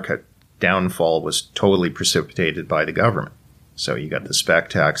the market downfall was totally precipitated by the government. So you got the spec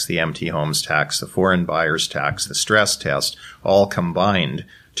tax, the empty homes tax, the foreign buyers tax, the stress test, all combined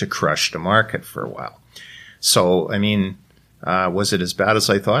to crush the market for a while. So, I mean, was it as bad as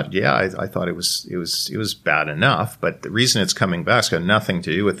I thought? Yeah, I thought it was bad enough. But the reason it's coming back has got nothing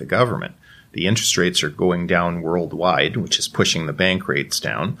to do with the government. The interest rates are going down worldwide, which is pushing the bank rates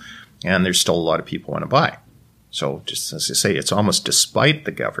down, and there's still a lot of people want to buy. So, just as I say, it's almost despite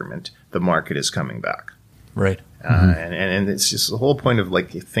the government, the market is coming back. Right. And it's just the whole point of like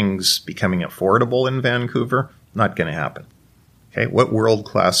things becoming affordable in Vancouver, not going to happen. Okay, what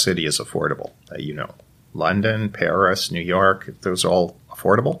world-class city is affordable? London, Paris, New York, those all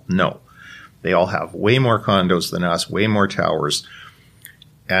affordable? No. They all have way more condos than us, way more towers,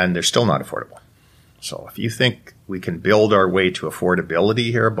 and they're still not affordable. So if you think we can build our way to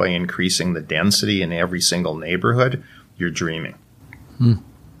affordability here by increasing the density in every single neighborhood, you're dreaming.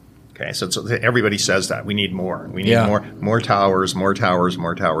 Okay, so everybody says that. We need more. We need Yeah. more towers, more towers,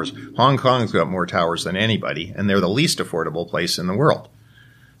 more towers. Hong Kong's got more towers than anybody, and they're the least affordable place in the world.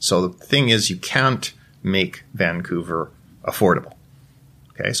 So the thing is, you can't make Vancouver affordable.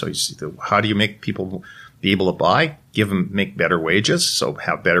 Okay, so how do you make people be able to buy? Make better wages, so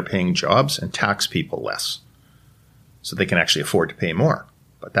have better paying jobs, and tax people less, so they can actually afford to pay more.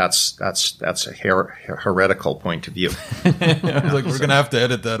 But that's a heretical point of view. I was like, we're going to have to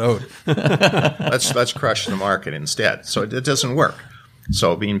edit that out. Let's crush the market instead. So it doesn't work.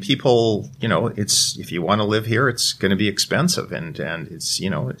 So I mean, people, it's, if you want to live here, it's going to be expensive, and it's,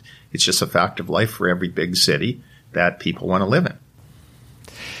 it's just a fact of life for every big city that people want to live in.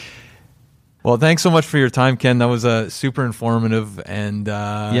 Well, thanks so much for your time, Ken. That was super informative. And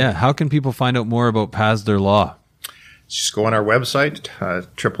how can people find out more about Pasder Law? Just go on our website,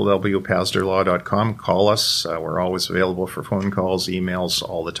 www.pasderlaw.com. Call us. We're always available for phone calls, emails,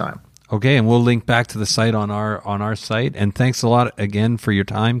 all the time. Okay, and we'll link back to the site on our site. And thanks a lot again for your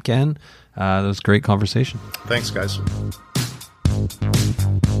time, Ken. That was a great conversation. Thanks, guys.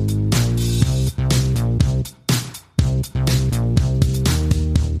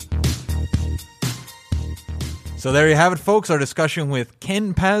 so there you have it, folks. Our discussion with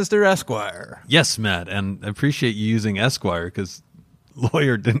Ken Pasder, Esquire. Yes, Matt, and I appreciate you using Esquire because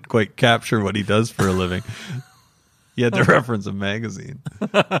lawyer didn't quite capture what he does for a living. He had to reference a magazine.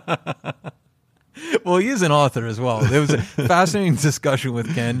 Well, he is an author as well. It was a fascinating discussion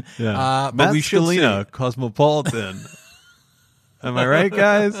with Ken. But Matt we should Scalina, Cosmopolitan. Am I right,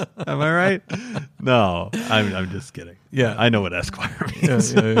 guys? Am I right? No, I'm just kidding. Yeah. I know what Esquire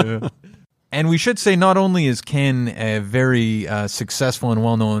means. Yeah. And we should say, not only is Ken a very successful and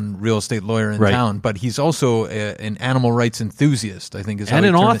well-known real estate lawyer in town, but he's also an animal rights enthusiast, I think, is how And he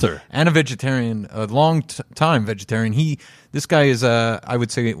an termed author. it. And a vegetarian, a long-time vegetarian. This guy is, I would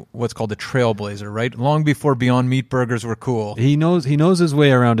say, what's called a trailblazer, right? Long before Beyond Meat burgers were cool. He knows his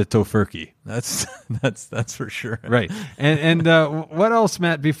way around a tofurkey. That's for sure. Right. And what else,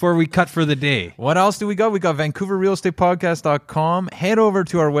 Matt, before we cut for the day? What else do we got? We got VancouverRealEstatePodcast.com. Head over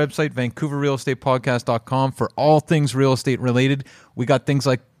to our website, VancouverRealEstatePodcast.com, for all things real estate related. We got things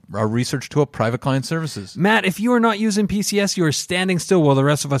like our research tool, Private Client Services. Matt, if you are not using PCS, you are standing still while the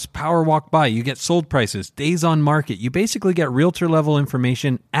rest of us power walk by. You get sold prices, days on market. You basically get realtor-level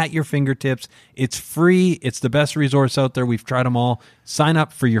information at your fingertips. It's free. It's the best resource out there. We've tried them all. Sign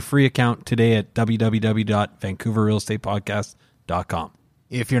up for your free account today at www.vancouverrealestatepodcast.com.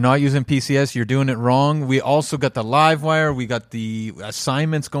 If you're not using PCS, you're doing it wrong. We also got the live wire. We got the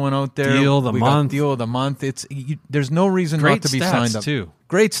assignments going out there. Deal of the month. Deal of the month. There's no reason Great not to be stats, signed up. too.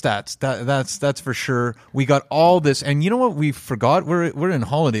 Great stats. That's for sure. We got all this, and you know what we forgot? We're in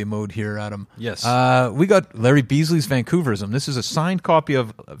holiday mode here, Adam. Yes. We got Larry Beasley's Vancouverism. This is a signed copy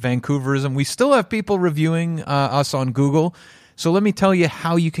of Vancouverism. We still have people reviewing us on Google. So let me tell you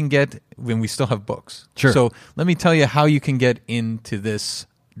how you can get, when we still have books. Sure. So let me tell you how you can get into this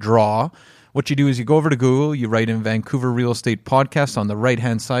draw. What you do is you go over to Google, you write in Vancouver Real Estate Podcast. On the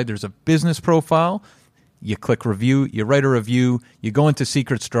right-hand side, there's a business profile. You click review, you write a review, you go into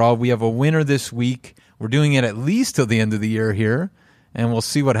Secrets Draw. We have a winner this week. We're doing it at least till the end of the year here, and we'll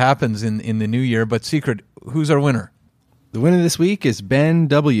see what happens in the new year. But Secret, who's our winner? The winner this week is Ben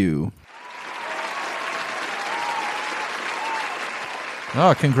W.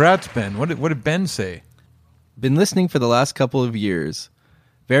 Oh, congrats, Ben. What did Ben say? Been listening for the last couple of years.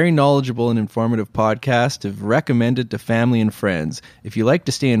 Very knowledgeable and informative podcast. Have recommended to family and friends. If you like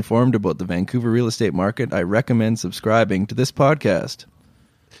to stay informed about the Vancouver real estate market, I recommend subscribing to this podcast.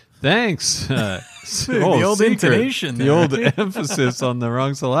 Thanks. The old intonation the there. old emphasis on the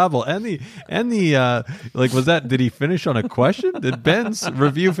wrong syllable, and the was that? Did he finish on a question? Did Ben's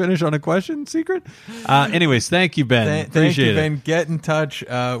review finish on a question? Secret. Anyways, thank you, Ben. Appreciate it. Ben. Get in touch.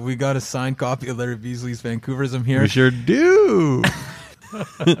 We got a signed copy of Larry Beasley's Vancouverism here. We sure do.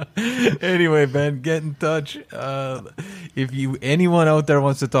 Anyway, Ben, get in touch. If anyone out there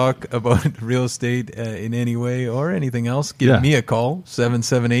wants to talk about real estate in any way or anything else, give me a call,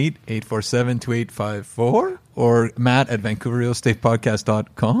 778-847-2854, or Matt at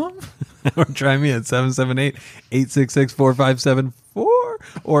VancouverRealEstatePodcast.com. Or try me at 778-866-4574,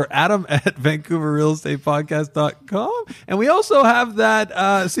 or Adam at VancouverRealEstatePodcast.com. And we also have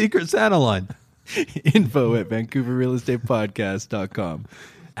that Secret Santa line. Info at VancouverRealEstatePodcast.com.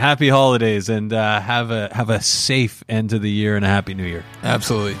 Happy holidays, and have a safe end to the year and a happy new year.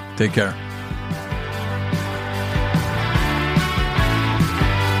 Absolutely. Take care.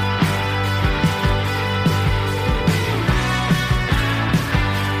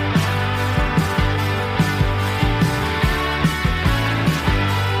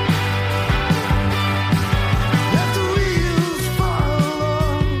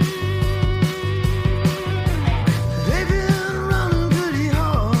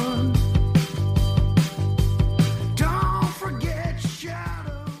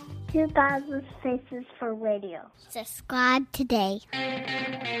 2,000 Faces for Radio. Subscribe today.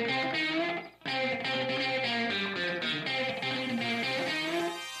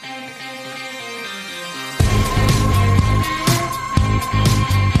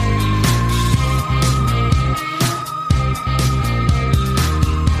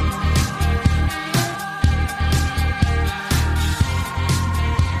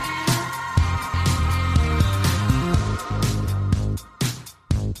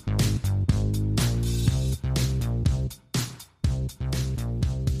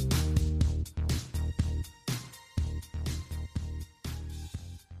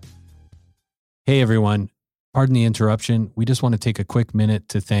 Hey everyone, pardon the interruption. We just want to take a quick minute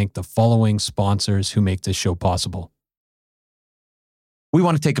to thank the following sponsors who make this show possible. We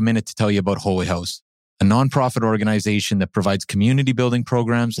want to take a minute to tell you about Holy House, a nonprofit organization that provides community building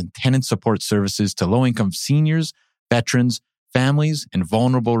programs and tenant support services to low-income seniors, veterans, families, and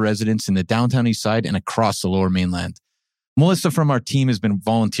vulnerable residents in the downtown east side and across the lower mainland. Melissa from our team has been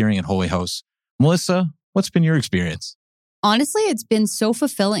volunteering at Holy House. Melissa, what's been your experience? Honestly, it's been so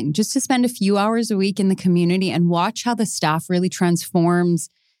fulfilling just to spend a few hours a week in the community and watch how the staff really transforms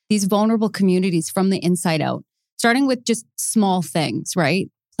these vulnerable communities from the inside out, starting with just small things, right?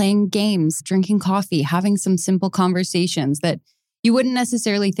 Playing games, drinking coffee, having some simple conversations that you wouldn't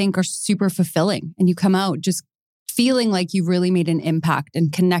necessarily think are super fulfilling. And you come out just feeling like you've really made an impact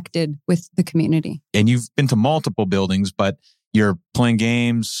and connected with the community. And you've been to multiple buildings, but you're playing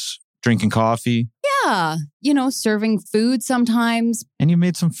games, drinking coffee. Yeah, serving food sometimes. And you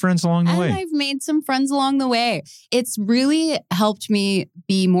made some friends along the way. And I've made some friends along the way. It's really helped me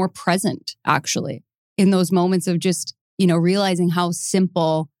be more present, actually, in those moments of just, realizing how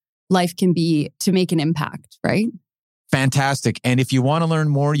simple life can be to make an impact, right? Fantastic. And if you want to learn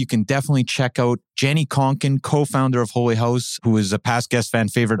more, you can definitely check out Jenny Conkin, co-founder of Holy House, who is a past guest fan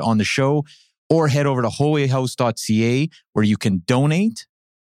favorite on the show, or head over to holyhouse.ca where you can donate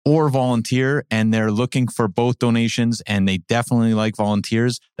or volunteer, and they're looking for both donations, and they definitely like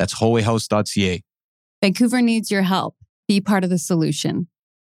volunteers. That's holyhouse.ca. Vancouver needs your help. Be part of the solution.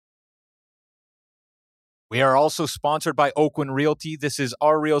 We are also sponsored by Oakwyn Realty. This is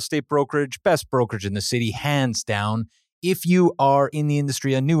our real estate brokerage, best brokerage in the city, hands down. If you are in the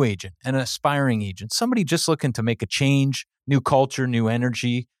industry, a new agent, an aspiring agent, somebody just looking to make a change, new culture, new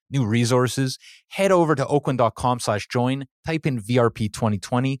energy, new resources, head over to oakwyn.com/join, type in VRP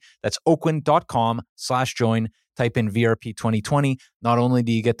 2020. That's oakwyn.com/join, type in VRP 2020. Not only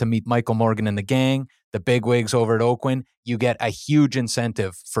do you get to meet Michael Morgan and the gang, the bigwigs over at Oakwyn, you get a huge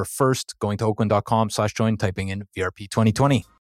incentive for first going to oakwyn.com/join, typing in VRP 2020.